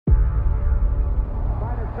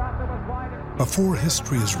Before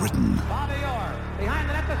history is written,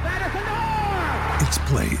 it's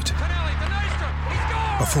played.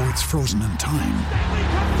 Before it's frozen in time,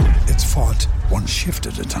 it's fought one shift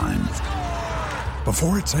at a time.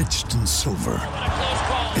 Before it's etched in silver,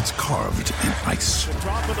 it's carved in ice.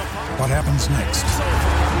 What happens next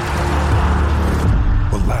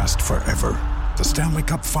will last forever. The Stanley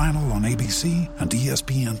Cup Final on ABC and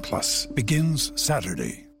ESPN Plus begins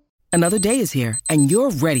Saturday. Another day is here, and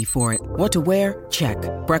you're ready for it. What to wear? Check.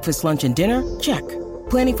 Breakfast, lunch, and dinner? Check.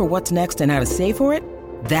 Planning for what's next and how to save for it?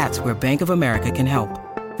 That's where Bank of America can help.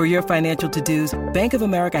 For your financial to-dos, Bank of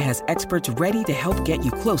America has experts ready to help get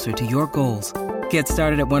you closer to your goals. Get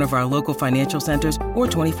started at one of our local financial centers or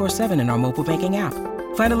 24/7 in our mobile banking app.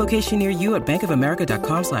 Find a location near you at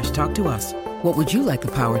bankofamerica.com/talktous. What would you like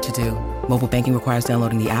the power to do? Mobile banking requires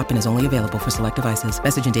downloading the app and is only available for select devices.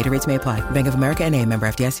 Message and data rates may apply. Bank of America N.A., member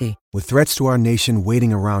FDIC. With threats to our nation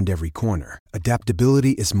waiting around every corner,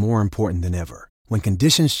 adaptability is more important than ever. When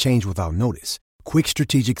conditions change without notice, quick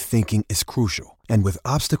strategic thinking is crucial. And with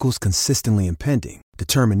obstacles consistently impending,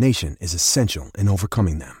 determination is essential in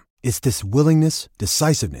overcoming them. It's this willingness,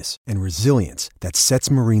 decisiveness, and resilience that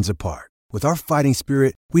sets Marines apart. With our fighting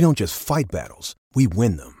spirit, we don't just fight battles, we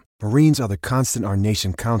win them. Marines are the constant our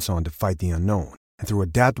nation counts on to fight the unknown. And through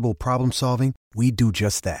adaptable problem solving, we do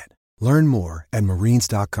just that. Learn more at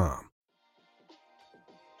marines.com.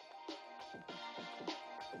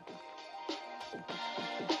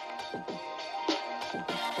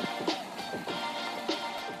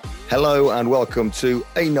 Hello and welcome to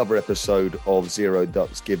another episode of Zero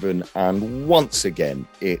Ducks Given, and once again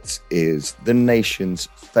it is the nation's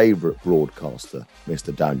favourite broadcaster,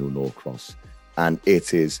 Mr. Daniel Norcross, and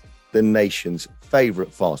it is the nation's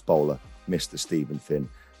favourite fast bowler, Mr. Stephen Finn,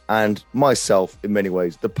 and myself, in many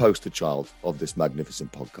ways, the poster child of this magnificent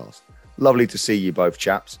podcast. Lovely to see you both,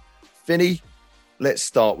 chaps. Finny, let's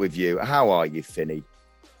start with you. How are you, Finny?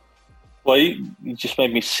 Well, you just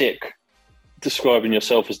made me sick describing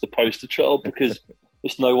yourself as the poster child, because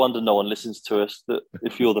it's no wonder no one listens to us, that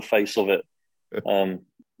if you're the face of it.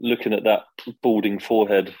 Looking at that balding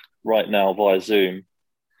forehead right now via Zoom,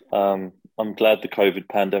 I'm glad the COVID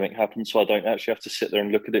pandemic happened so I don't actually have to sit there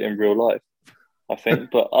and look at it in real life, I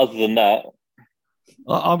think. But other than that...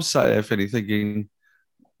 I'm sat there, Finny, thinking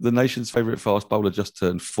the nation's favourite fast bowler just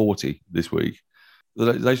turned 40 this week.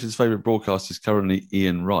 The nation's favourite broadcaster is currently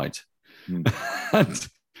Ian Wright. And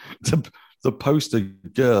the poster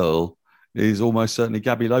girl is almost certainly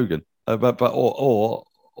Gabby Logan, or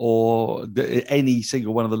any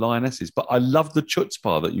single one of the Lionesses. But I love the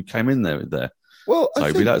chutzpah that you came in there. Well,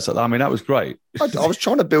 Toby, that was great. I was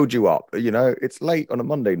trying to build you up. You know, it's late on a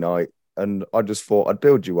Monday night, and I just thought I'd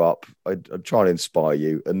build you up. I'd try and inspire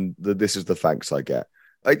you, and this is the thanks I get.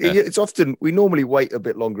 It's often, we normally wait a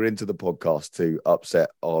bit longer into the podcast to upset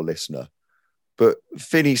our listener. But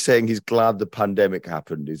Finney saying he's glad the pandemic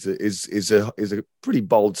happened is a pretty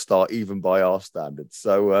bold start, even by our standards.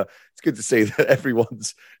 So it's good to see that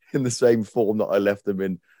everyone's in the same form that I left them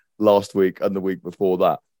in last week and the week before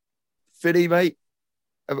that. Finney, mate,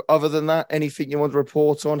 other than that, anything you want to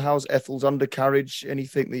report on? How's Ethel's undercarriage?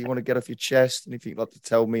 Anything that you want to get off your chest? Anything you'd like to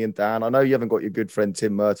tell me and Dan? I know you haven't got your good friend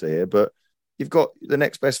Tim Murtagh here, but you've got the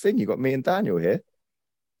next best thing. You've got me and Daniel here.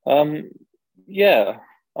 Yeah.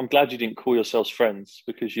 I'm glad you didn't call yourselves friends,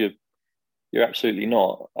 because you're absolutely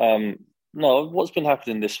not. No, what's been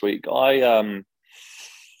happening this week? I'm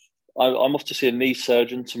off to see a knee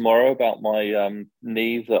surgeon tomorrow about my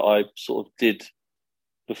knee that I sort of did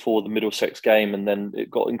before the Middlesex game, and then it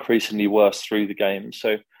got increasingly worse through the game.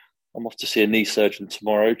 So I'm off to see a knee surgeon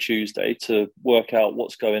tomorrow, Tuesday, to work out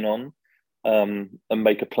what's going on and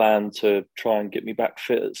make a plan to try and get me back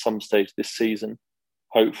fit at some stage this season,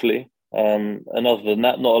 hopefully. And other than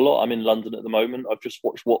that, not a lot. I'm in London at the moment. I've just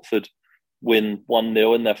watched Watford win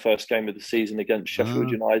 1-0 in their first game of the season against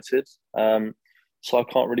Sheffield United. So I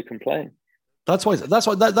can't really complain. That's why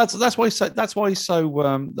he's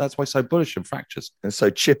so bullish and fractious and so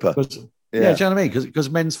chipper. Yeah, do you know what I mean? Because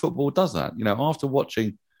men's football does that. You know, after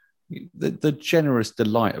watching the generous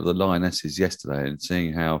delight of the Lionesses yesterday and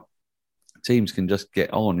seeing how teams can just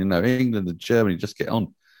get on, you know, England and Germany just get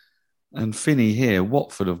on. And Finney here,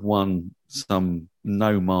 Watford have won some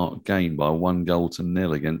no-mark game by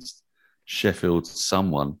 1-0 against Sheffield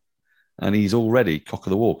someone. And he's already cock of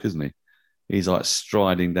the walk, isn't he? He's like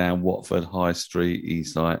striding down Watford High Street.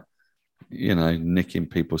 He's like, you know, nicking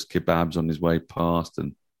people's kebabs on his way past,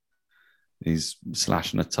 and he's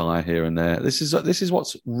slashing a tyre here and there. This is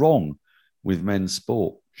what's wrong with men's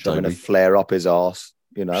sport. Shoving a flare up his arse,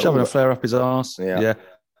 you know. Shoving a flare up his arse, yeah.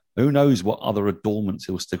 Who knows what other adornments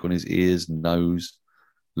he'll stick on his ears, nose,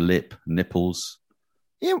 lip, nipples,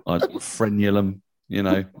 Yeah, frenulum. You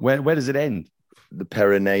know, where does it end? the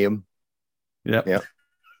perineum. Yep. Yeah.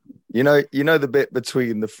 You know the bit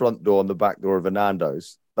between the front door and the back door of a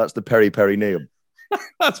Nando's? That's the perineum.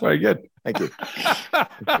 That's very good. Thank you.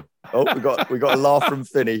 Oh, we got a laugh from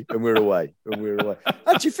Finney, and we're away.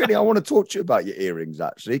 Actually, Finney, I want to talk to you about your earrings,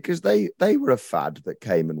 actually, because they were a fad that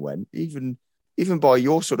came and went, even by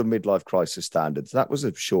your sort of midlife crisis standards. That was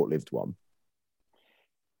a short-lived one.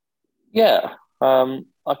 Yeah,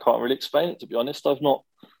 I can't really explain it, to be honest.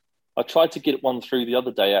 I tried to get one through the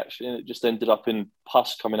other day, actually, and it just ended up in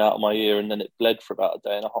pus coming out of my ear, and then it bled for about a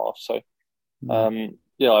day and a half. So,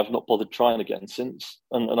 yeah, I've not bothered trying again since,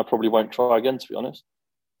 and I probably won't try again, to be honest.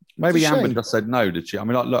 Maybe Amber just said no, did she? I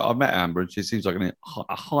mean, look, I've met Amber, and she seems like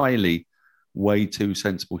a highly, way too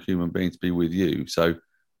sensible human being to be with you. So,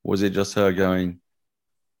 was it just her going,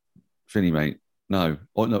 Finny, mate? No.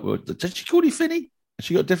 Or no, did she call you Finny? Has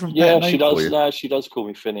she got a different Yeah, pet name she does. for you? No, she does call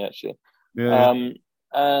me Finny, actually. Yeah.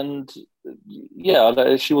 And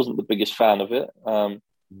yeah, she wasn't the biggest fan of it.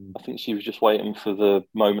 I think she was just waiting for the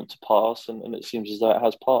moment to pass, and it seems as though it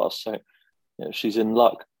has passed. So, she's in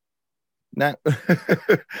luck. Now,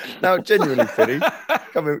 genuinely, Finny,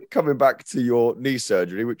 coming back to your knee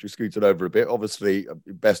surgery, which we scooted over a bit. Obviously,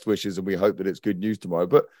 best wishes, and we hope that it's good news tomorrow.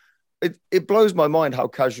 But it blows my mind how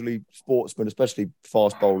casually sportsmen, especially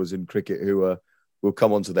fast bowlers in cricket, who will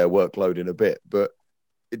come onto their workload in a bit, but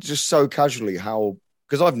it's just so casually how,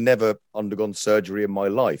 because I've never undergone surgery in my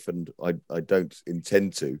life, and I don't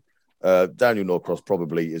intend to. Daniel Norcross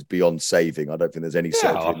probably is beyond saving. I don't think there's any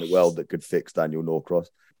surgery in the world that could fix Daniel Norcross.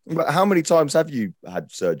 But how many times have you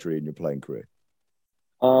had surgery in your playing career?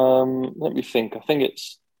 Let me think. I think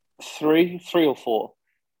it's three or four.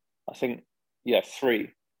 I think, yeah, three.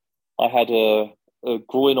 I had a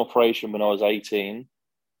groin operation when I was 18,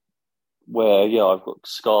 where, I've got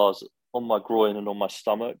scars on my groin and on my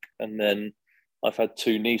stomach. And then I've had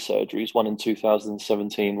two knee surgeries, one in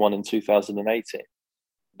 2017, one in 2018.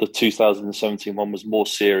 The 2017 one was more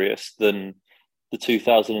serious than the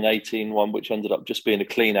 2018 one, which ended up just being a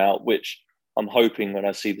clean out, which I'm hoping when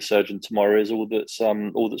I see the surgeon tomorrow is all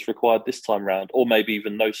that's required this time round, or maybe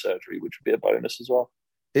even no surgery, which would be a bonus as well.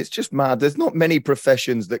 It's just mad. There's not many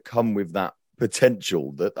professions that come with that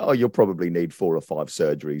potential that, you'll probably need 4 or 5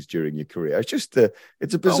 surgeries during your career. It's just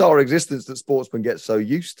it's a bizarre existence that sportsmen get so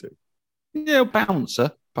used to. Yeah,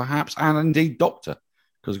 bouncer, perhaps, and indeed doctor,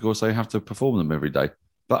 because of course they have to perform them every day.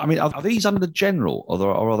 But I mean, are these under general,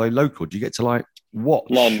 or are they local? Do you get to watch?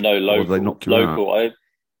 No, local. Or do they knock you local. out?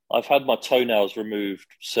 I've had my toenails removed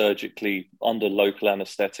surgically under local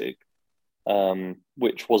anaesthetic,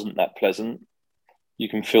 which wasn't that pleasant. You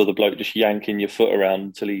can feel the bloke just yanking your foot around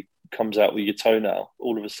until he comes out with your toenail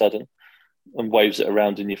all of a sudden and waves it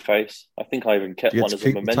around in your face. I think I even kept one as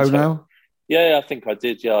a memento. Toenail? Yeah, I think I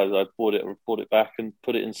did. Yeah, I bought it back and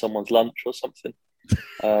put it in someone's lunch or something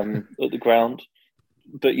at the ground.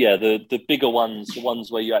 But yeah, the bigger ones, the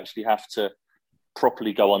ones where you actually have to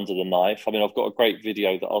properly go under the knife. I mean, I've got a great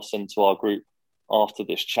video that I'll send to our group after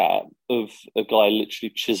this chat of a guy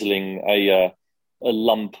literally chiseling a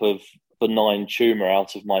lump of benign tumor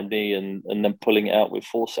out of my knee and then pulling it out with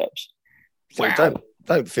forceps. So wow.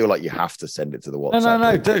 Don't feel like you have to send it to the WhatsApp.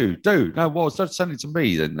 No, do. No, well, send it to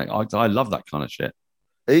me then. I love that kind of shit.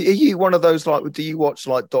 Are you one of those, do you watch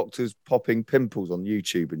doctors popping pimples on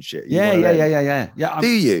YouTube and shit? Yeah. Do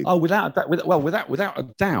you? Oh, without a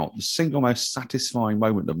doubt, the single most satisfying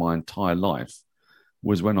moment of my entire life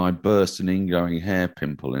was when I burst an ingrowing hair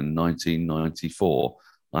pimple in 1994.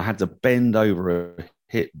 I had to bend over a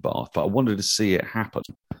hip bath, but I wanted to see it happen.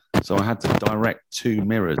 So I had to direct 2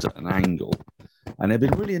 mirrors at an angle. And it had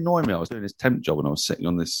been really annoying me. I was doing this temp job and I was sitting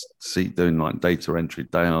on this seat doing data entry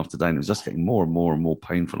day after day. And it was just getting more and more and more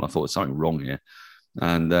painful. And I thought there's something wrong here.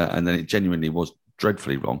 And then it genuinely was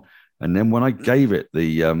dreadfully wrong. And then when I gave it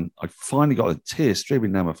I finally got a tear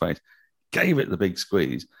streaming down my face, gave it the big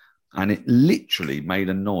squeeze, and it literally made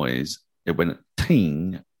a noise. It went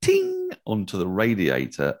ting, ting onto the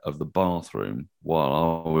radiator of the bathroom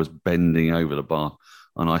while I was bending over the bath.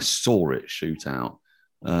 And I saw it shoot out.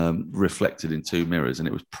 Reflected in 2 mirrors, and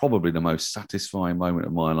it was probably the most satisfying moment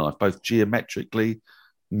of my life, both geometrically,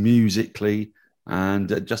 musically,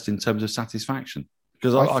 and just in terms of satisfaction.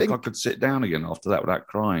 Because I could sit down again after that without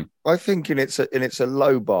crying. I think it's a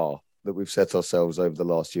low bar that we've set ourselves over the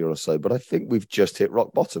last year or so, but I think we've just hit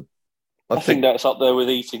rock bottom. I think that's up there with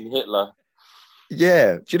eating Hitler.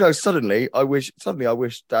 Yeah, do you know? Suddenly, I wish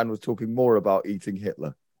Dan was talking more about eating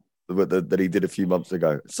Hitler than he did a few months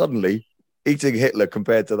ago. Suddenly, eating Hitler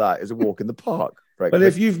compared to that is a walk in the park. Frankly. But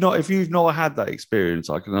if you've not had that experience,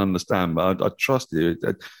 I can understand. But I trust you.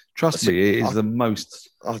 Trust me, it is the most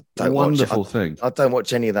wonderful thing. I don't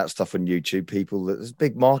watch any of that stuff on YouTube. There's a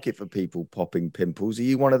big market for people popping pimples. Are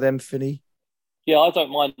you one of them, Finney? Yeah, I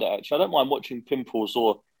don't mind that, actually. I don't mind watching pimples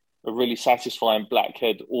or a really satisfying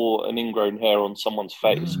blackhead or an ingrown hair on someone's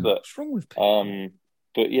face. But what's wrong with people?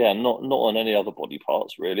 But yeah, not on any other body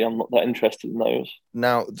parts, really. I'm not that interested in those.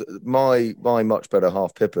 Now, my much better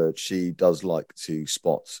half, Pippa, she does like to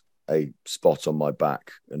spot a spot on my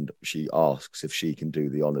back, and she asks if she can do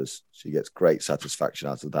the honours. She gets great satisfaction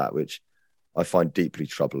out of that, which I find deeply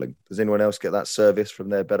troubling. Does anyone else get that service from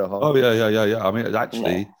their better half? Oh, yeah. I mean,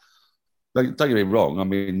 actually... No. Don't get me wrong. I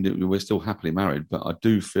mean, we're still happily married, but I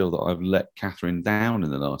do feel that I've let Catherine down in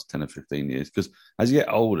the last 10 or 15 years because as you get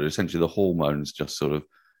older, essentially the hormones just sort of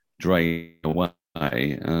drain away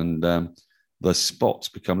and the spots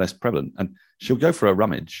become less prevalent. And she'll go for a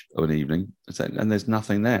rummage of an evening and there's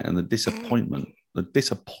nothing there. And the disappointment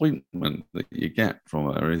that you get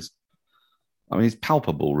from her is, I mean, it's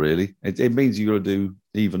palpable, really. It means you've got to do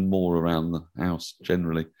even more around the house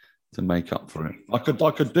generally to make up for it. I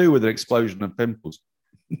could do with an explosion of pimples.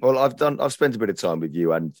 Well, I've spent a bit of time with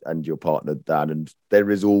you and your partner, Dan, and there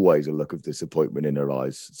is always a look of disappointment in her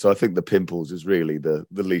eyes. So I think the pimples is really the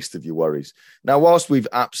least of your worries. Now, whilst we've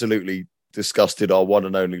absolutely disgusted our one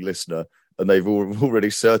and only listener, and they've already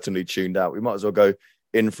certainly tuned out, we might as well go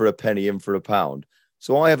in for a penny, in for a pound.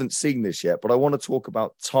 So I haven't seen this yet, but I want to talk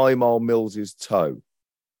about Tymal Mills's toe.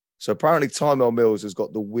 So apparently Tymal Mills has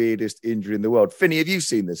got the weirdest injury in the world. Finney, have you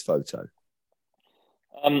seen this photo?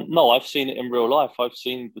 No, I've seen it in real life. I've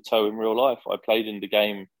seen the toe in real life. I played in the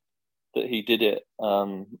game that he did it,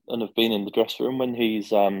 and have been in the dressing room when he's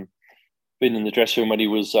been in the dressing room when he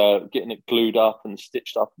was getting it glued up and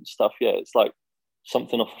stitched up and stuff. Yeah, it's like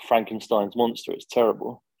something off of Frankenstein's monster. It's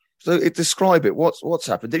terrible. So describe it. What's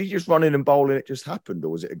happened? Did he just run in and bowl and it just happened, or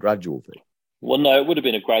was it a gradual thing? Well, no, it would have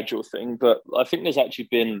been a gradual thing, but I think there's actually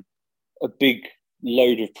been a big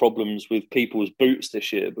load of problems with people's boots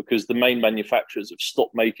this year because the main manufacturers have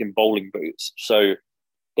stopped making bowling boots. So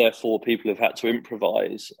therefore people have had to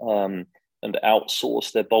improvise and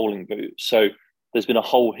outsource their bowling boots. So there's been a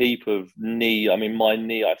whole heap of my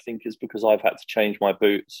knee, I think, is because I've had to change my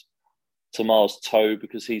boots. Tamar's toe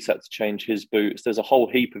because he's had to change his boots. There's a whole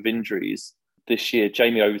heap of injuries this year.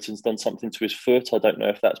 Jamie Overton's done something to his foot. I don't know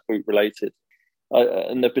if that's boot related.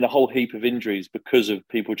 And there've been a whole heap of injuries because of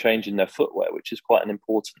people changing their footwear, which is quite an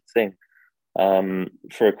important thing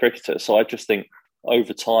for a cricketer. So I just think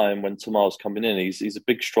over time, when Tamar's coming in, he's a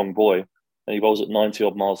big, strong boy, and he bowls at 90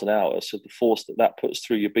 odd miles an hour. So the force that puts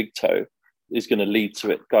through your big toe is going to lead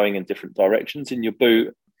to it going in different directions in your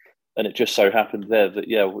boot. And it just so happened there that,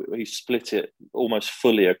 he split it almost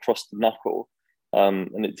fully across the knuckle.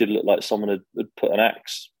 And it did look like someone had put an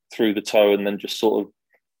axe through the toe and then just sort of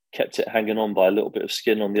kept it hanging on by a little bit of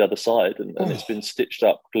skin on the other side. And it's been stitched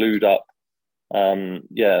up, glued up. And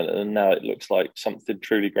now it looks like something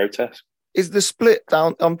truly grotesque. Is the split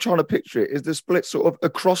down? I'm trying to picture it. Is the split sort of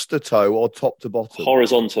across the toe or top to bottom?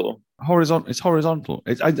 Horizontal. It's horizontal.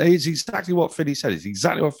 It's exactly what Finney said.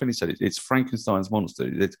 It's Frankenstein's monster.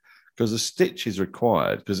 Because the stitch is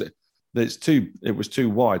required because it was too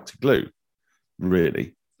wide to glue,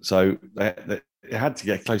 really. So it had to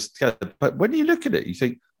get close together. But when you look at it, you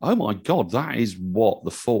think, oh my God, that is what the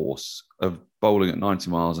force of bowling at 90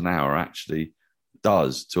 miles an hour actually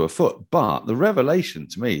does to a foot. But the revelation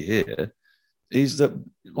to me here is that,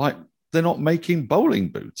 like, they're not making bowling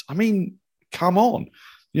boots. I mean, come on.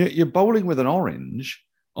 You're bowling with an orange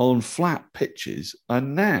on flat pitches,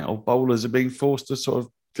 and now bowlers are being forced to sort of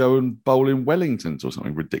go and bowl in Wellingtons or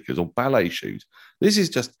something ridiculous, or ballet shoes. This is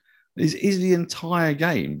the entire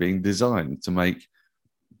game being designed to make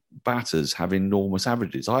batters have enormous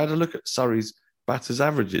averages. I had a look at Surrey's batters'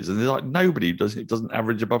 averages, and they're like, nobody doesn't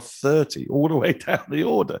average above 30 all the way down the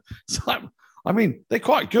order. So, I mean, they're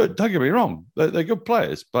quite good. Don't get me wrong; they're good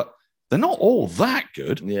players, but they're not all that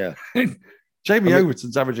good. Yeah. Jamie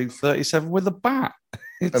Overton's averaging 37 with a bat.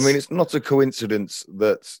 It's not a coincidence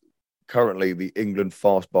that currently the England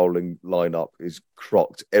fast bowling lineup is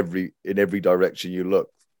crocked in every direction you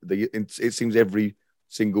look. It seems every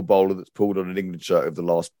single bowler that's pulled on an England shirt over the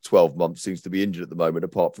last 12 months seems to be injured at the moment,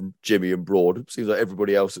 apart from Jimmy and Broad. It seems like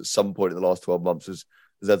everybody else at some point in the last 12 months has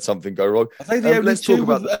had something go wrong. Are they the only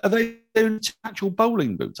are they the only actual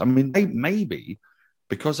bowling boots? I mean, they maybe,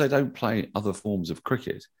 because they don't play other forms of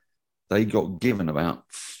cricket, they got given about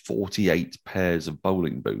 48 pairs of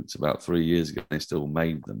bowling boots about 3 years ago. They still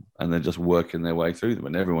made them, and they're just working their way through them.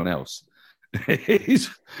 And everyone else is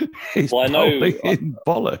bowling in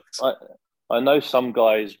bollocks. I know some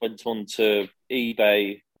guys went on to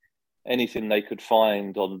eBay, anything they could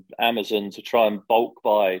find on Amazon to try and bulk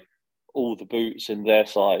buy all the boots in their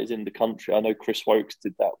size in the country. I know Chris Wokes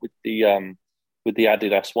did that with the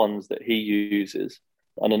Adidas ones that he uses.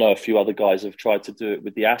 And I know a few other guys have tried to do it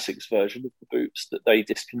with the Asics version of the boots that they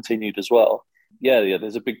discontinued as well. Yeah,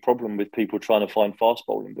 there's a big problem with people trying to find fast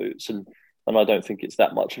bowling boots. And I don't think it's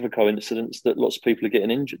that much of a coincidence that lots of people are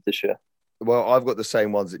getting injured this year. Well, I've got the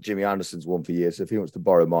same ones that Jimmy Anderson's worn for years. So if he wants to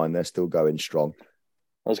borrow mine, they're still going strong.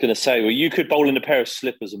 I was going to say, well, you could bowl in a pair of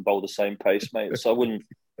slippers and bowl the same pace, mate. So I wouldn't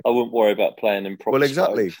worry about playing in proper. Well,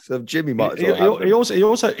 exactly. Spikes. So Jimmy might as well.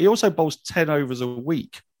 He also bowls 10 overs a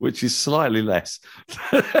week, which is slightly less.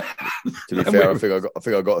 To be fair, I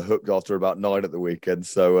think I got hooked after about 9 at the weekend.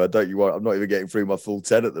 So don't you worry. I'm not even getting through my full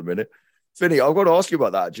 10 at the minute. Finny, I've got to ask you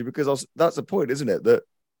about that actually, because that's the point, isn't it? That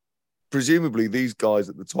presumably these guys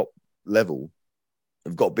at the top level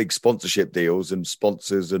have got big sponsorship deals and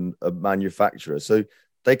sponsors and a manufacturer, so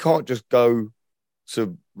they can't just go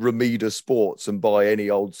to Ramida Sports and buy any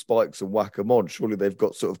old spikes and whack them on. Surely they've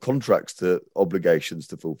got sort of contracts obligations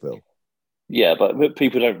to fulfill. Yeah, but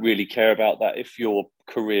people don't really care about that if your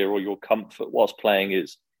career or your comfort whilst playing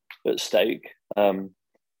is at stake.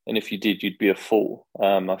 And if you did, you'd be a fool.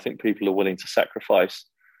 I think people are willing to sacrifice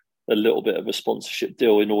a little bit of a sponsorship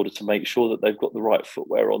deal in order to make sure that they've got the right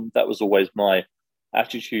footwear on. That was always my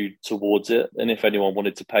attitude towards it. And if anyone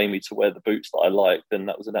wanted to pay me to wear the boots that I like, then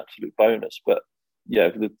that was an absolute bonus. But yeah,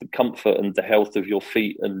 the comfort and the health of your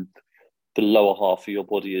feet and the lower half of your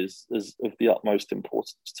body is of the utmost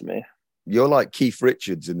importance to me. You're like Keith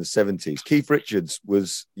Richards in the 70s. Keith Richards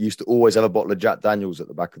used to always have a bottle of Jack Daniels at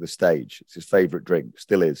the back of the stage. It's his favourite drink,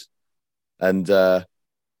 still is. And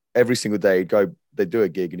every single day they'd do a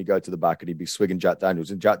gig and he'd go to the back and he'd be swigging Jack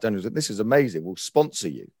Daniels. And Jack Daniels said, "This is amazing. We'll sponsor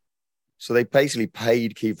you." So they basically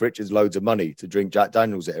paid Keith Richards loads of money to drink Jack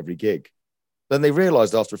Daniels at every gig. Then they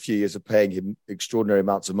realised after a few years of paying him extraordinary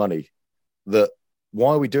amounts of money that,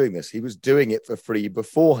 why are we doing this? He was doing it for free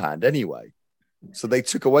beforehand anyway. So they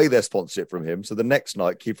took away their sponsorship from him. So the next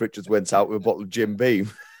night, Keith Richards went out with a bottle of Jim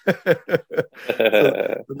Beam.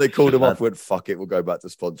 So they called him up and went, "Fuck it, we'll go back to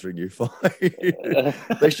sponsoring you." Fine.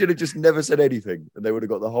 They should have just never said anything and they would have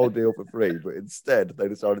got the whole deal for free. But instead, they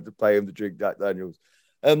decided to pay him to drink Jack Daniels.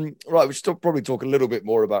 Right, we should probably talk a little bit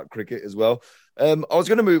more about cricket as well. I was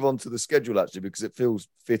going to move on to the schedule actually because it feels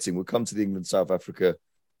fitting. We'll come to the England-South Africa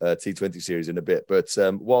T20 series in a bit. But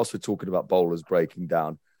whilst we're talking about bowlers breaking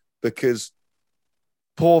down, because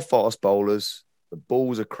poor fast bowlers, the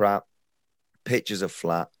balls are crap, pitches are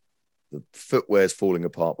flat, the footwear's falling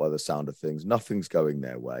apart by the sound of things, nothing's going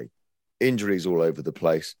their way, injuries all over the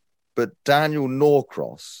place. But Daniel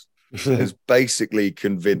Norcross is basically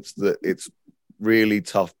convinced that it's really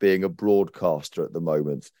tough being a broadcaster at the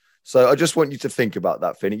moment. So I just want you to think about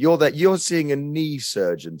that, Finney. You're seeing a knee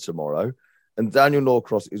surgeon tomorrow, and Daniel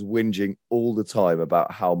Norcross is whinging all the time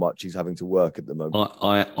about how much he's having to work at the moment.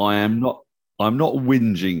 I'm not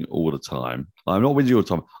whinging all the time.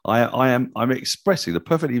 I'm expressing the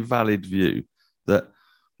perfectly valid view that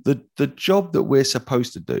the job that we're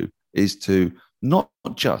supposed to do is to not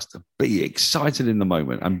just be excited in the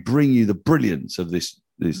moment and bring you the brilliance of this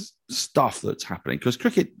stuff that's happening, because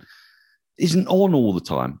cricket isn't on all the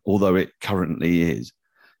time, although it currently is.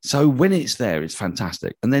 So when it's there, it's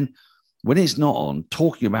fantastic. And then when it's not on,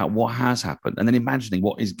 talking about what has happened and then imagining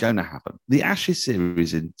what is going to happen. The Ashes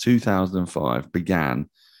series in 2005 began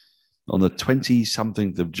on the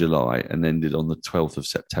 20-something of July and ended on the 12th of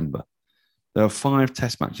September. There were 5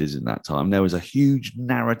 test matches in that time. There was a huge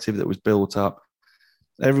narrative that was built up.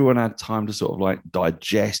 Everyone had time to sort of like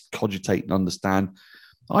digest, cogitate and understand.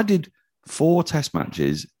 I did 4 test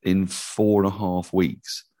matches in 4.5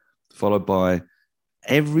 weeks, followed by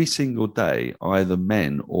every single day, either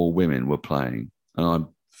men or women were playing. And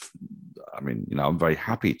I'm very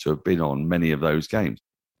happy to have been on many of those games.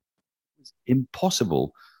 It's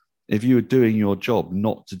impossible if you were doing your job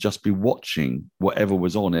not to just be watching whatever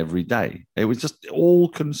was on every day. It was just all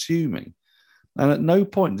consuming. And at no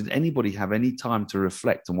point did anybody have any time to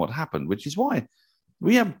reflect on what happened, which is why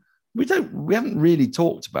we haven't really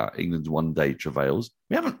talked about England's one-day travails.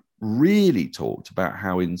 We haven't really talked about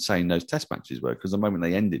how insane those test matches were, because the moment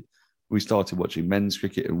they ended, we started watching men's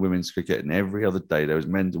cricket and women's cricket, and every other day there was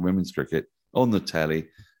men's and women's cricket on the telly,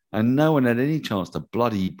 and no one had any chance to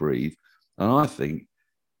bloody breathe. And I think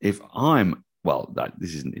this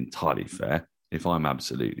isn't entirely fair. If I'm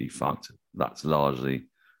absolutely fucked, that's largely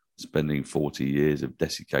spending 40 years of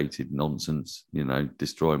desiccated nonsense,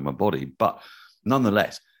 destroying my body. But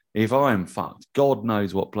nonetheless, if I'm fucked, God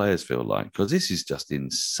knows what players feel like, because this is just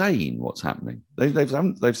insane what's happening.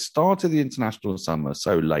 They've started the international summer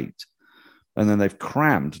so late, and then they've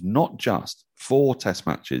crammed not just 4 test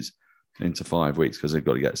matches into 5 weeks because they've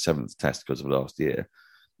got to get a 7th test because of last year,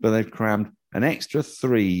 but they've crammed an extra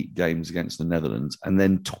 3 games against the Netherlands and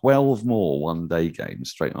then 12 more one-day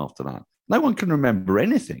games straight after that. No one can remember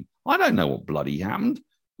anything. I don't know what bloody happened.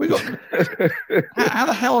 We got how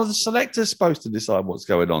the hell are the selectors supposed to decide what's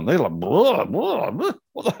going on? They're like, blah, blah, blah.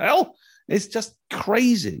 What the hell? It's just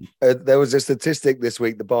crazy. There was a statistic this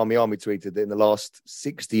week. The Barmy Army tweeted that in the last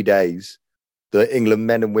 60 days, the England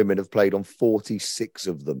men and women have played on 46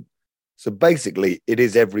 of them. So basically, it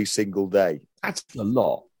is every single day. That's a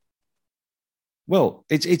lot. Well,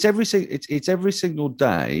 it's every single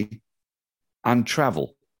day and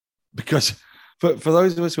travel, because for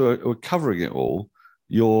those of us who are covering it all,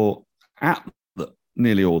 you're at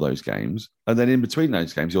nearly all those games, and then in between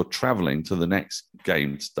those games, you're traveling to the next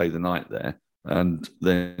game to stay the night there and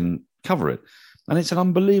then cover it. And it's an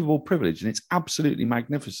unbelievable privilege, and it's absolutely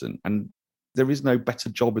magnificent. And there is no better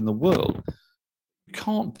job in the world. You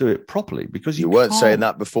can't do it properly because you weren't saying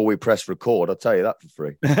that before we press record. I'll tell you that for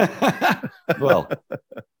free. Well,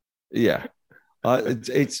 yeah.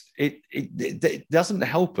 It doesn't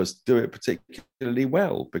help us do it particularly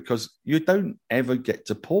well because you don't ever get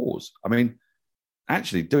to pause. I mean,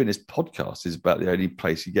 actually, doing this podcast is about the only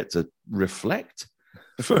place you get to reflect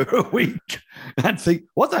for a week and think,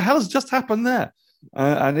 what the hell has just happened there?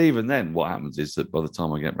 And even then, what happens is that by the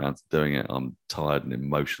time I get around to doing it, I'm tired and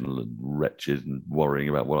emotional and wretched and worrying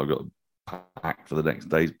about what I've got to pack for the next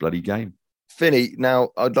day's bloody game. Finney, now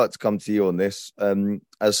I'd like to come to you on this.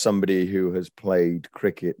 As somebody who has played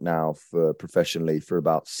cricket now professionally for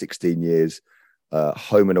about 16 years,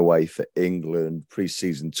 home and away for England,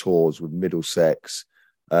 pre-season tours with Middlesex,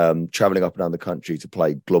 travelling up and down the country to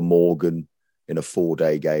play Glamorgan in a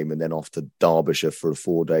 4-day game and then off to Derbyshire for a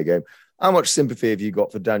 4-day game. How much sympathy have you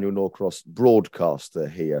got for Daniel Norcross, broadcaster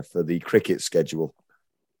here, for the cricket schedule?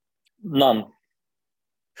 None.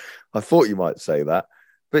 I thought you might say that.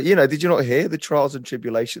 But, you know, did you not hear the trials and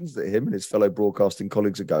tribulations that him and his fellow broadcasting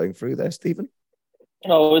colleagues are going through there, Stephen?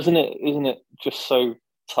 No, isn't it just so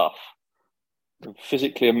tough,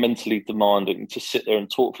 physically and mentally demanding to sit there and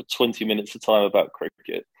talk for 20 minutes at a time about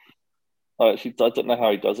cricket? I don't know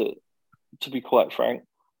how he does it, to be quite frank.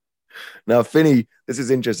 Now, Finney, this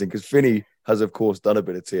is interesting because Finney has, of course, done a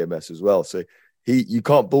bit of TMS as well. So you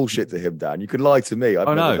can't bullshit to him, Dan. You can lie to me. I've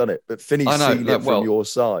never done it. But Finney's seen it from your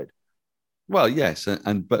side. Well, yes,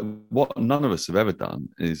 but what none of us have ever done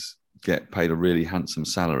is get paid a really handsome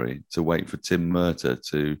salary to wait for Tim Murtagh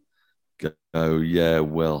to go, yeah,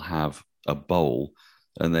 we'll have a bowl,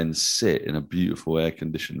 and then sit in a beautiful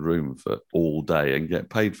air-conditioned room for all day and get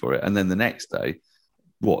paid for it. And then the next day,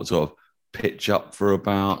 sort of pitch up for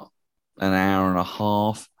about an hour and a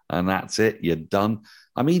half, and that's it, you're done.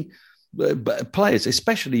 I mean, but players,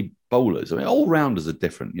 especially bowlers, I mean, all-rounders are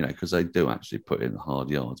different, you know, because they do actually put in the hard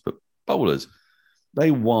yards, but bowlers,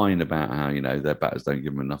 they whine about how, you know, their batters don't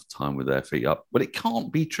give them enough time with their feet up. But it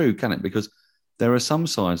can't be true, can it? Because there are some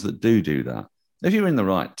sides that do that. If you're in the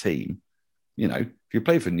right team, you know, if you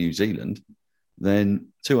play for New Zealand, then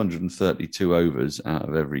 232 overs out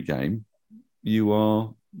of every game, you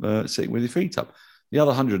are sitting with your feet up. The other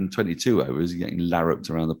 122 overs, you're getting larruped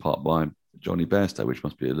around the park by Johnny Bairstow, which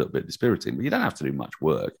must be a little bit dispiriting. But you don't have to do much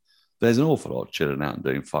work. There's an awful lot of chilling out and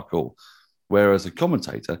doing fuck all. Whereas a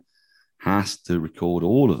commentator has to record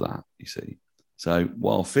all of that, you see. So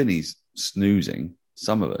while Finney's snoozing,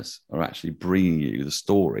 some of us are actually bringing you the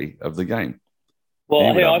story of the game.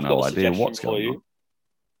 Well, here I've got a suggestion for you.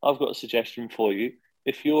 I've got a suggestion for you.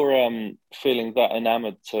 If you're feeling that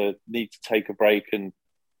enamoured to need to take a break and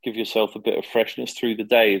give yourself a bit of freshness through the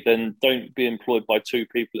day, then don't be employed by 2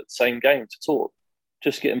 people at the same game to talk.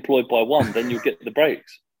 Just get employed by 1, then you'll get the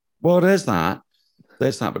breaks. Well, there's that.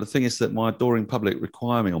 But the thing is that my adoring public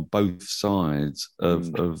require me on both sides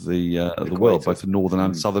of the world, both the northern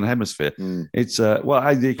and southern hemisphere. It's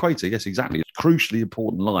the equator, yes, exactly. It's a crucially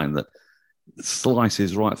important line that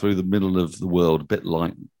slices right through the middle of the world, a bit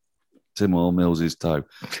like Tim Oil Mills's toe.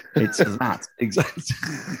 It's that exactly.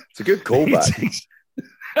 It's a good callback.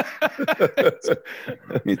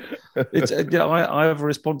 I have a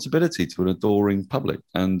responsibility to an adoring public,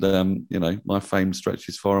 and you know, my fame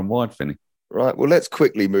stretches far and wide, Finney. Right. Well, let's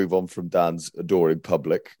quickly move on from Dan's adoring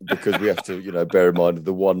public, because we have to, you know, bear in mind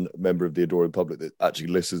the one member of the adoring public that actually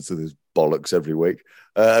listens to this bollocks every week.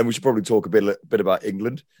 And we should probably talk a bit about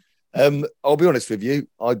England. I'll be honest with you,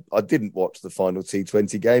 I didn't watch the final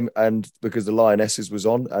T20 game, and because the Lionesses was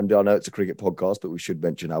on, and I know it's a cricket podcast, but we should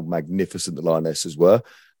mention how magnificent the Lionesses were.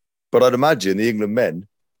 But I'd imagine the England men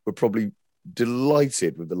were probably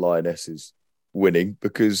delighted with the Lionesses winning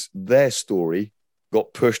because their story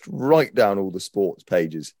got pushed right down all the sports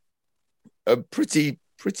pages. A pretty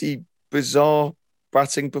bizarre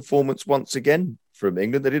batting performance once again from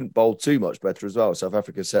England. They didn't bowl too much better as well. South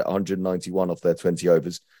Africa set 191 off their 20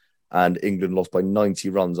 overs and England lost by 90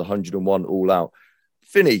 runs, 101 all out.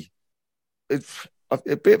 Finney, it's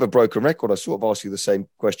a bit of a broken record. I sort of ask you the same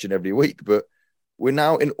question every week, but we're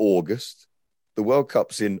now in August. The World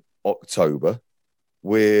Cup's in October.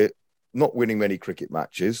 We're not winning many cricket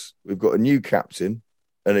matches. We've got a new captain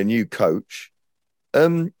and a new coach.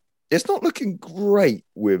 It's not looking great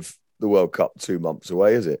with the World Cup 2 months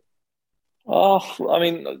away, is it? I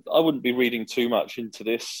mean, I wouldn't be reading too much into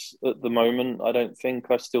this at the moment. I don't think.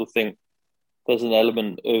 I still think there's an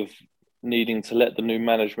element of needing to let the new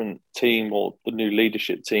management team or the new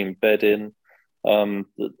leadership team bed in. I'm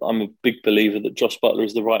a big believer that Joss Butler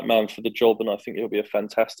is the right man for the job, and I think he'll be a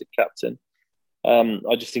fantastic captain.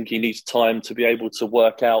 I just think he needs time to be able to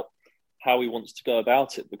work out how he wants to go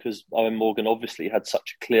about it, because Owen Morgan obviously had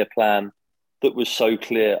such a clear plan that was so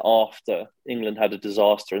clear after England had a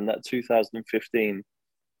disaster in that 2015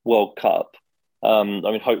 World Cup. I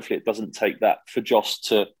mean, hopefully it doesn't take that for Joss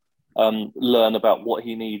to learn about what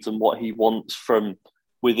he needs and what he wants from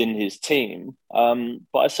within his team.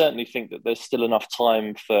 But I certainly think that there's still enough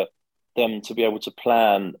time for them to be able to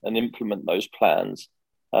plan and implement those plans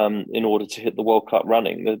in order to hit the World Cup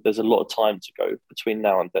running. There's a lot of time to go between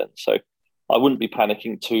now and then. So I wouldn't be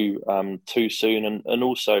panicking too soon. And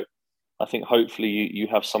also, I think hopefully you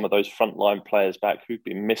have some of those frontline players back who've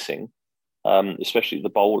been missing, especially the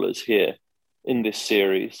bowlers here in this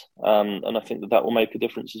series. And I think that will make a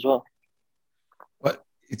difference as well. But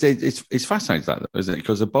it's fascinating that, isn't it?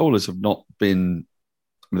 Because the bowlers have not been.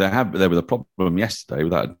 They were the problem yesterday,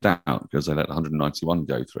 without a doubt, because they let 191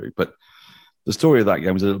 go through. But the story of that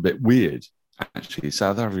game was a little bit weird, actually.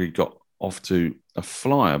 South Africa got off to a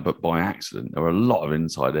flyer, but by accident. There were a lot of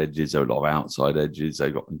inside edges, there were a lot of outside edges.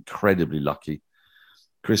 They got incredibly lucky.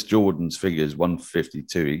 Chris Jordan's figures,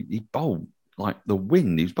 152. He bowled like the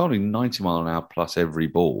wind. He was bowling 90 mile an hour plus every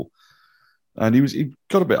ball. And he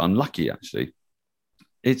got a bit unlucky, actually.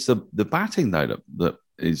 It's the batting, though, that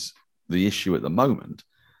is the issue at the moment.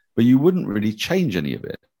 But you wouldn't really change any of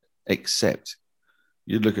it, except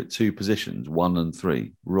you'd look at two positions, 1 and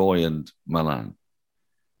 3, Roy and Malan.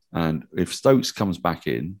 And if Stokes comes back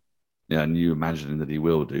in, and you imagining that he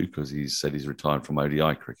will do, because he's said he's retired from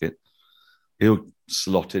ODI cricket, he'll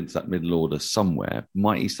slot into that middle order somewhere.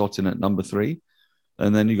 Might he slot in at number 3?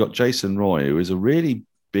 And then you've got Jason Roy, who is a really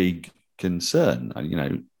big concern,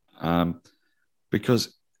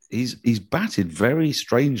 because he's batted very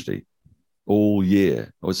strangely all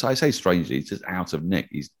year. Or I say strangely, he's just out of nick.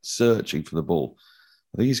 He's searching for the ball.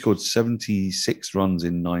 I think he scored 76 runs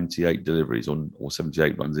in 98 deliveries, or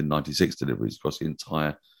 78 runs in 96 deliveries across the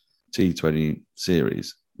entire T20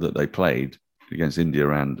 series that they played against India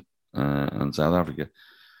and South Africa.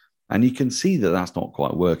 And you can see that that's not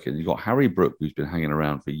quite working. You've got Harry Brook, who's been hanging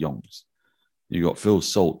around for yonks. You've got Phil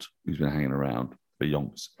Salt, who's been hanging around for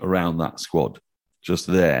yonks, around that squad, just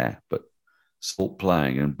there, but Salt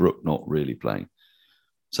playing and Brook not really playing.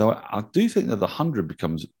 So I do think that the 100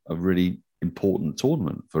 becomes a really important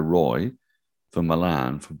tournament for Roy, for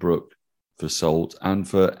Malan, for Brook, for Salt, and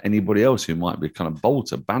for anybody else who might be kind of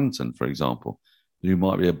bolter. Banton, for example, who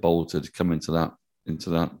might be a bolter to come into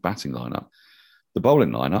that batting lineup. The bowling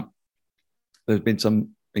lineup, there's been some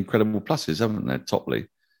incredible pluses, haven't there? Topley,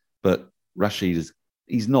 but Rashid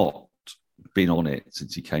he's not been on it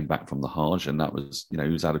since he came back from the Hajj, and that was, he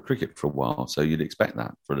was out of cricket for a while, so you'd expect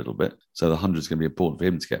that for a little bit. So the 100 is going to be important for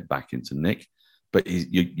him to get back into nick. But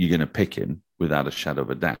you're going to pick him without a shadow of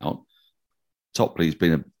a doubt. Topley's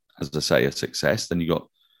been, as I say, a success. Then you got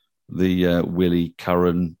the Willie,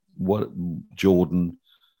 Curran, Jordan,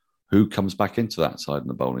 who comes back into that side in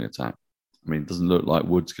the bowling attack. I mean, it doesn't look like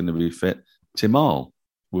Wood's going to be fit. Timal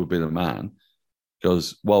will be the man,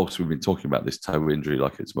 because whilst we've been talking about this toe injury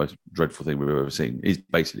like it's the most dreadful thing we've ever seen, he's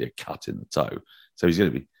basically a cut in the toe. So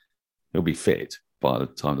he'll be fit by the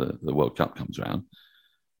time the World Cup comes around.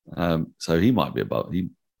 So he might be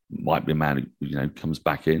a man who comes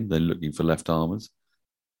back in. They're looking for left armers.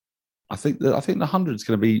 I think the 100 is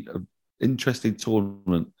going to be an interesting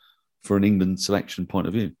tournament for an England selection point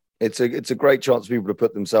of view. It's a great chance for people to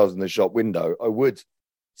put themselves in the shop window. I would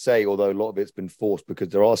say, although a lot of it's been forced because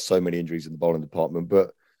there are so many injuries in the bowling department,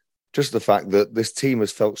 but just the fact that this team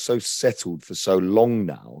has felt so settled for so long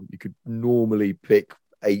now, you could normally pick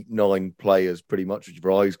 8-9 players pretty much with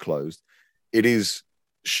your eyes closed. It is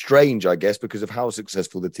strange, I guess, because of how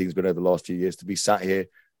successful the team's been over the last few years, to be sat here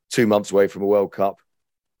 2 months away from a World Cup,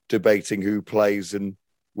 debating who plays and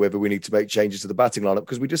whether we need to make changes to the batting lineup,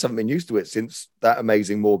 because we just haven't been used to it since that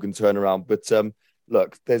amazing Morgan turnaround. But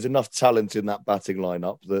look, there's enough talent in that batting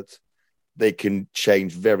lineup that they can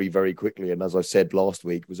change very, very quickly. And as I said last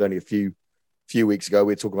week, it was only a few weeks ago,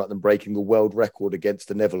 we were talking about them breaking the world record against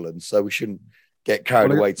the Netherlands. So we shouldn't get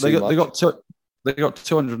carried away too much. They got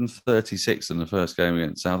 236 in the first game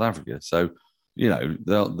against South Africa. So,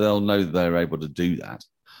 they'll know they're able to do that.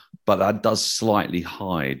 But that does slightly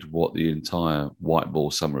hide what the entire white ball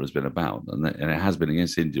summer has been about. And it has been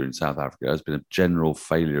against India and South Africa. It has been a general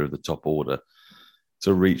failure of the top order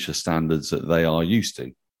to reach the standards that they are used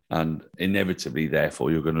to. And inevitably,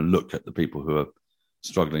 therefore, you're going to look at the people who are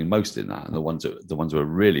struggling most in that. And the ones who are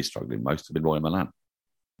really struggling most have been Roy Milan.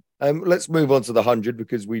 Let's move on to the 100,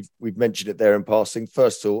 because we've mentioned it there in passing.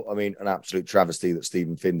 First of all, I mean, an absolute travesty that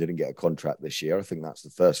Stephen Finn didn't get a contract this year. I think that's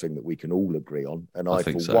the first thing that we can all agree on. And I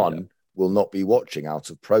for one, will not be watching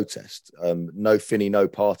out of protest. No Finney, no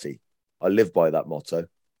party. I live by that motto.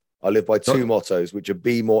 I live by two mottos, which are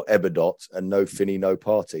be more Eberdot and no Finney, no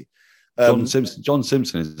party. John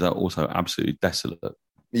Simpson is also absolutely desolate.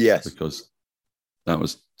 Yes. Because that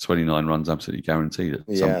was 29 runs absolutely guaranteed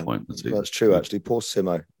at some point. That's true, actually. Poor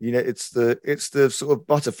Simo. It's the sort of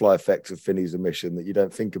butterfly effect of Finney's omission that you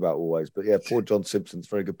don't think about always. But yeah, poor John Simpson's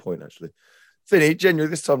very good point, actually. Finney,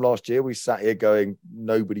 genuinely, this time last year, we sat here going,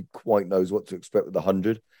 nobody quite knows what to expect with the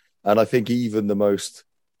 100. And I think even the most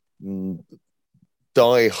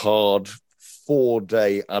die-hard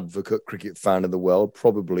 4-day advocate cricket fan in the world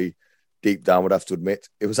probably deep down would have to admit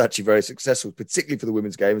it was actually very successful, particularly for the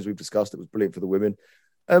women's game. As we've discussed, it was brilliant for the women.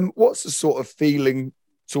 What's the sort of feeling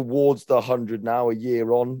towards the 100 now, a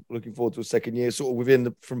year on, looking forward to a second year, sort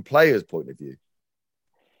of from players' point of view?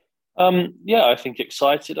 I think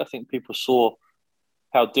excited. I think people saw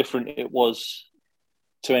how different it was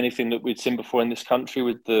to anything that we'd seen before in this country,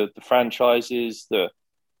 with the franchises, the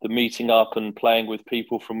meeting up and playing with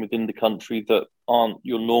people from within the country that aren't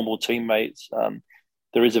your normal teammates.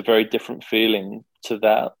 There is a very different feeling to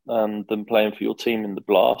that than playing for your team in the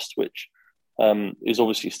Blast, which is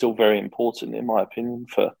obviously still very important, in my opinion,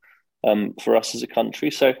 for us as a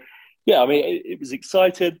country. So, yeah, I mean, it was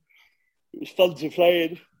exciting. It was fun to play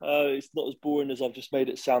in. It's not as boring as I've just made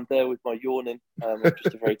it sound there with my yawning. I'm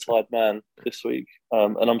just a very tired man this week.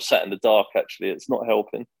 And I'm sat in the dark, actually. It's not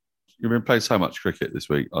helping. You've been playing so much cricket this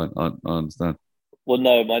week. I understand. Well,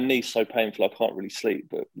 no, my knee's so painful I can't really sleep.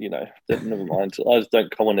 But, never mind. I just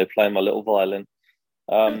don't come on here playing my little violin.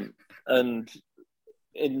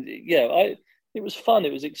 It was fun.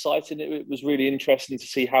 It was exciting. It was really interesting to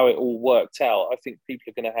see how it all worked out. I think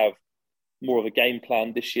people are going to have more of a game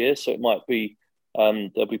plan this year, so it might be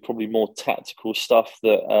there'll be probably more tactical stuff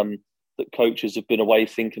that coaches have been away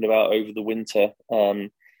thinking about over the winter.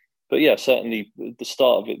 But yeah, certainly the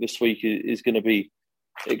start of it this week is going to be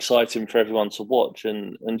exciting for everyone to watch,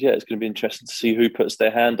 and yeah, it's going to be interesting to see who puts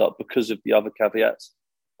their hand up because of the other caveats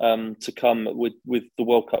to come with the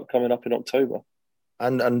World Cup coming up in October.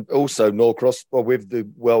 And also Norcross, well, with the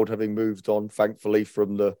world having moved on, thankfully,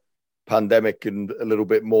 from the pandemic and a little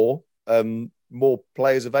bit more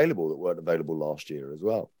players available that weren't available last year as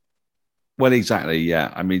well. Well, exactly,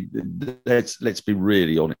 yeah. I mean, let's be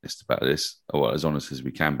really honest about this, or as honest as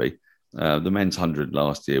we can be. The men's 100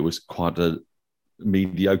 last year was quite a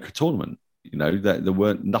mediocre tournament. There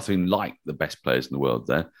weren't nothing like the best players in the world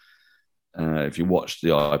there. If you watched the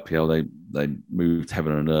IPL, they moved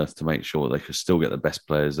heaven and earth to make sure they could still get the best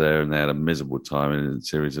players there, and they had a miserable time in a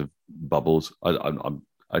series of bubbles. I'm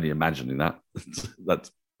only imagining that. That's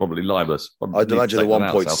probably libelous. I'd imagine the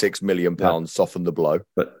 £1.6 million softened the blow.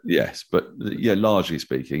 But yes, largely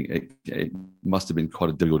speaking, it must have been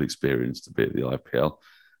quite a difficult experience to be at the IPL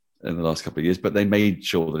in the last couple of years. But they made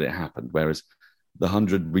sure that it happened. Whereas the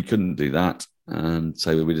 100, we couldn't do that, and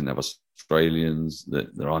so we didn't have Australians.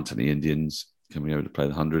 That there aren't any Indians coming over to play the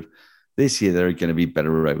 100. This year, there are going to be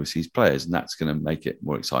better overseas players, and that's going to make it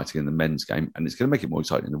more exciting in the men's game, and it's going to make it more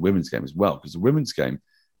exciting in the women's game as well, because the women's game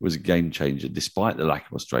was a game changer despite the lack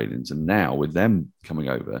of Australians. And now with them coming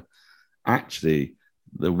over, actually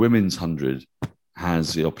the women's 100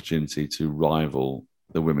 has the opportunity to rival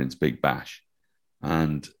the women's Big Bash.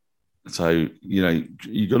 And so,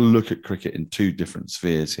 you've got to look at cricket in two different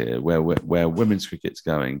spheres here, where women's cricket's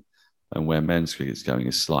going and where men's cricket's going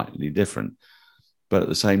is slightly different, but at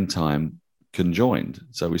the same time conjoined.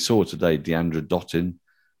 So we saw today Deandra Dottin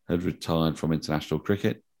had retired from international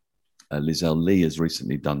cricket. Lizelle Lee has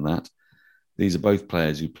recently done that. These are both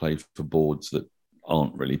players who play for boards that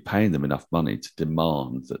aren't really paying them enough money to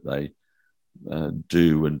demand that they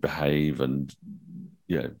do and behave. And,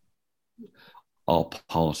 are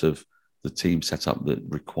part of the team setup that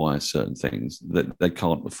requires certain things that they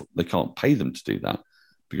can't pay them to do that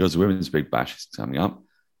because the Women's Big Bash is coming up.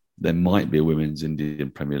 There might be a Women's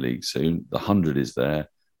Indian Premier League soon. The 100 is there.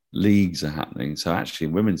 Leagues are happening. So actually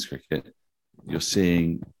in women's cricket, you're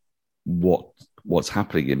seeing what's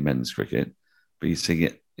happening in men's cricket, but you're seeing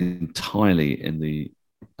it entirely in the,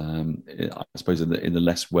 I suppose, in the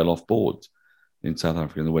less well-off boards in South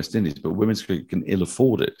Africa and the West Indies. But women's cricket can ill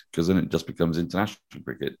afford it because then it just becomes international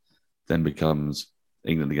cricket, then becomes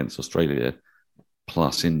England against Australia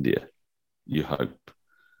plus India, you hope.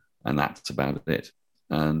 And that's about it.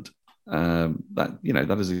 And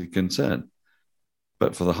that is a concern.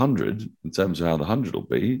 But for the 100, in terms of how the 100 will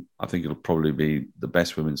be, I think it'll probably be the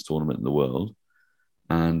best women's tournament in the world.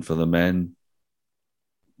 And for the men,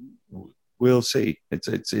 we'll see.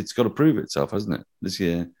 It's got to prove itself, hasn't it? This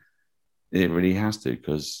year, it really has to,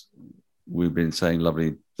 because we've been saying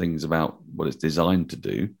lovely things about what it's designed to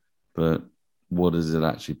do, but what does it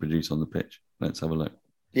actually produce on the pitch? Let's have a look.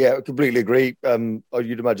 Yeah, I completely agree.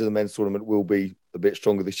 You'd imagine the men's tournament will be a bit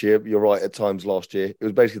stronger this year. You're right, at times last year. It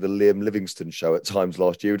was basically the Liam Livingston show at times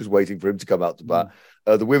last year, just waiting for him to come out to bat.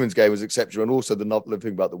 The women's game was exceptional. And also the lovely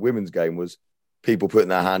thing about the women's game was people putting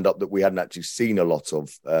their hand up that we hadn't actually seen a lot of,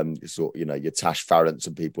 your Tash Farrants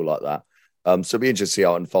and people like that. So it'll be interesting to see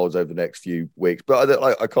how it unfolds over the next few weeks. But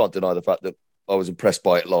I can't deny the fact that I was impressed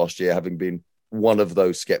by it last year, having been one of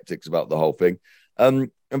those skeptics about the whole thing.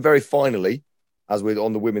 And very finally, as we're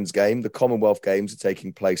on the women's game, the Commonwealth Games are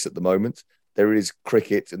taking place at the moment. There is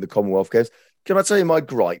cricket in the Commonwealth Games. Can I tell you my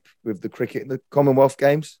gripe with the cricket in the Commonwealth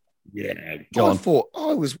Games? Yeah,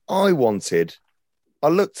 I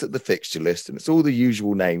looked at the fixture list and it's all the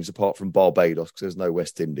usual names apart from Barbados because there's no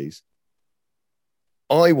West Indies.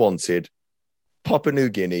 I wanted Papua New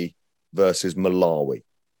Guinea versus Malawi.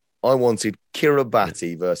 I wanted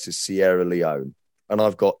Kiribati versus Sierra Leone. And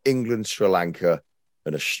I've got England, Sri Lanka,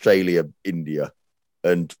 and Australia, India.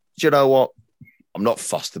 And do you know what? I'm not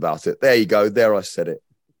fussed about it. There you go. There, I said it.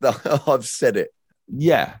 I've said it.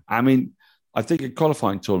 Yeah. I mean, I think a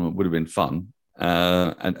qualifying tournament would have been fun.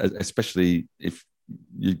 And especially if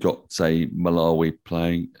you've got, say, Malawi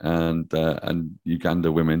playing and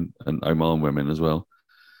Uganda women and Oman women as well.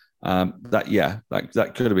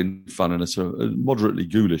 That could have been fun in a sort of a moderately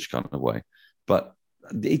ghoulish kind of way. But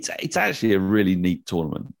it's actually a really neat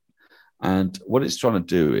tournament. And what it's trying to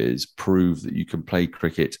do is prove that you can play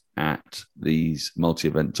cricket at these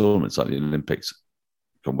multi-event tournaments like the Olympics,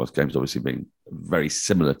 Commonwealth Games obviously being very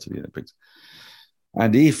similar to the Olympics.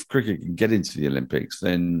 And if cricket can get into the Olympics,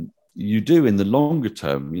 then you do in the longer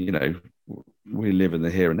term, we live in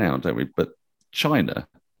the here and now, don't we? But China,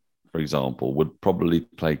 for example, would probably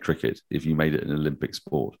play cricket if you made it an Olympic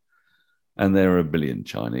sport. And there are a billion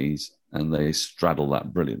Chinese, and they straddle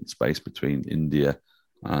that brilliant space between India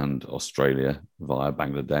and Australia via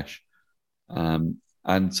Bangladesh.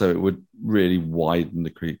 And so it would really widen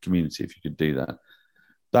the cricket community if you could do that.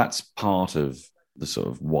 That's part of the sort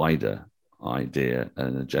of wider idea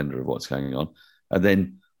and agenda of what's going on. And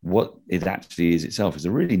then what it actually is itself is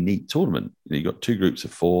a really neat tournament. You've got two groups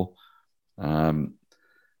of four.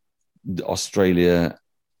 Australia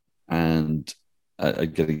and are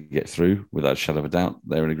going to get through without a shadow of a doubt.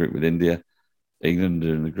 They're in a group with India. England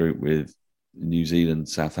are in a group with New Zealand,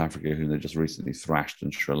 South Africa, who they just recently thrashed,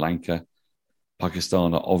 and Sri Lanka.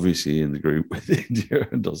 Pakistan are obviously in the group with India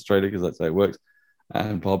and Australia because that's how it works.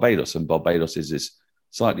 And Barbados. And Barbados is this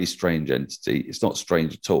slightly strange entity. It's not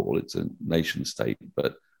strange at all. It's a nation state,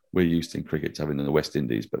 but we're used in cricket to having the West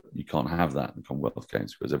Indies, but you can't have that in the Commonwealth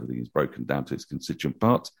Games because everything is broken down to its constituent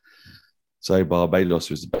parts. So Barbados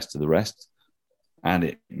was the best of the rest. And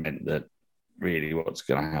it meant that really what's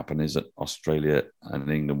going to happen is that Australia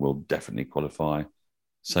and England will definitely qualify.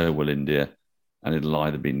 So will India. And it'll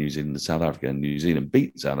either be New Zealand and South Africa, and New Zealand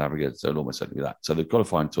beat South Africa. So it'll almost certainly be that. So the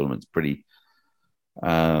qualifying tournament's pretty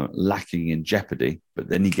lacking in jeopardy, but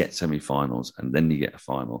then you get semi-finals and then you get a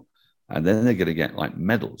final. And then they're going to get like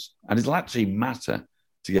medals. And it'll actually matter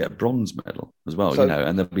to get a bronze medal as well,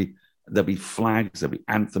 and there'll be flags, there'll be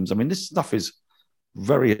anthems. I mean, this stuff is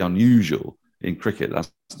very unusual in cricket.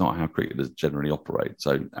 That's not how cricketers generally operate.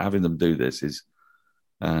 So having them do this is,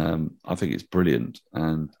 I think it's brilliant.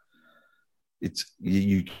 And it's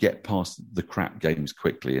you get past the crap games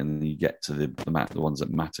quickly, and you get to the ones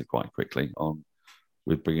that matter quite quickly on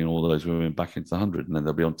with bringing all those women back into the 100, and then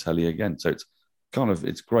they'll be on telly again. So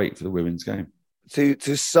it's great for the women's game. To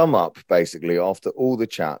sum up, basically, after all the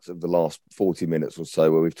chats of the last 40 minutes or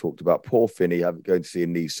so, where we've talked about poor Finney going to see a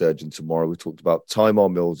knee surgeon tomorrow, we've talked about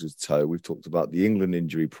Tymar Mills' toe, we've talked about the England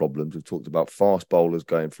injury problems, we've talked about fast bowlers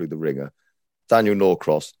going through the ringer, Daniel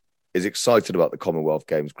Norcross, is excited about the Commonwealth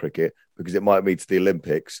Games cricket because it might mean to the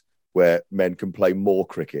Olympics where men can play more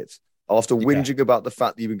cricket. After whinging about the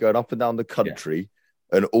fact that you've been going up and down the country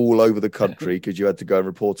and all over the country because you had to go and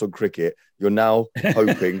report on cricket, you're now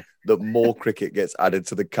hoping that more cricket gets added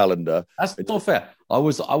to the calendar. That's not fair. I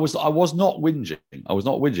was not whinging. I was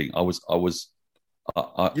not whinging.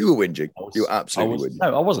 You were whinging. You were absolutely whinging.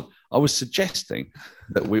 No, I wasn't. I was suggesting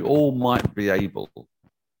that we all might be able to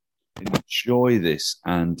enjoy this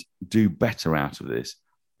and do better out of this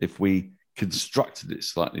if we constructed it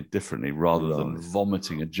slightly differently rather than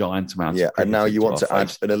vomiting a giant amount of cricket. And now you want to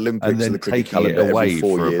add an Olympics to the cricket calendar every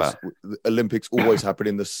 4 years. Olympics always happen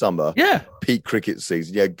in the summer. Yeah. Peak cricket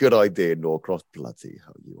season. Yeah, good idea, Norcross. Bloody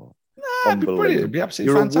hell you are. It'd be brilliant. It'd be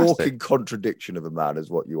absolutely You're fantastic. a walking contradiction of a man,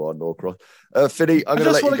 is what you are, Norcross. Finny, I'm going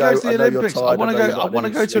to let you go go. to the Olympics. I want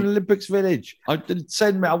to go to an Olympics village. I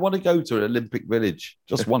want to go to an Olympic village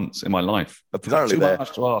just once in my life. Apparently,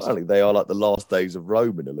 they are like the last days of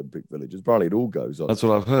Rome in Olympic villages. Apparently, it all goes on. That's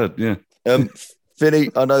what I've heard. Yeah. Finny,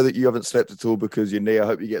 I know that you haven't slept at all because your knee. I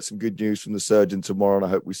hope you get some good news from the surgeon tomorrow, and I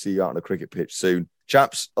hope we see you out on a cricket pitch soon.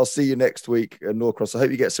 Chaps, I'll see you next week. Norcross, I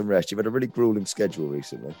hope you get some rest. You've had a really grueling schedule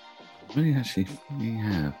recently. Really, actually,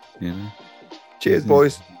 yeah. You know. Cheers,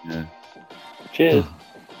 boys. Yeah. Cheers.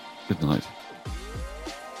 Good night.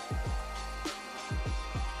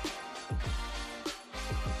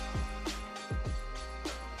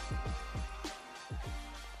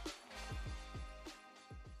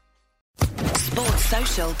 Sports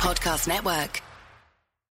Social Podcast Network.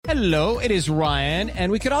 Hello, it is Ryan,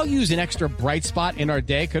 and we could all use an extra bright spot in our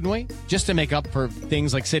day, couldn't we? Just to make up for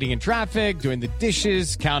things like sitting in traffic, doing the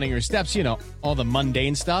dishes, counting your steps, all the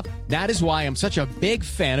mundane stuff. That is why I'm such a big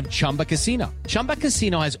fan of Chumba Casino. Chumba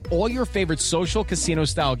Casino has all your favorite social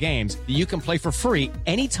casino-style games that you can play for free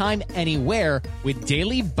anytime, anywhere with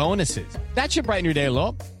daily bonuses. That should brighten your day a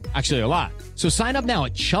little. Actually, a lot. So sign up now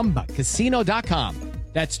at ChumbaCasino.com.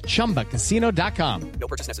 That's ChumbaCasino.com. No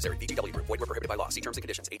purchase necessary. VGW Group. Void where prohibited by law. See terms and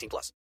conditions. 18+.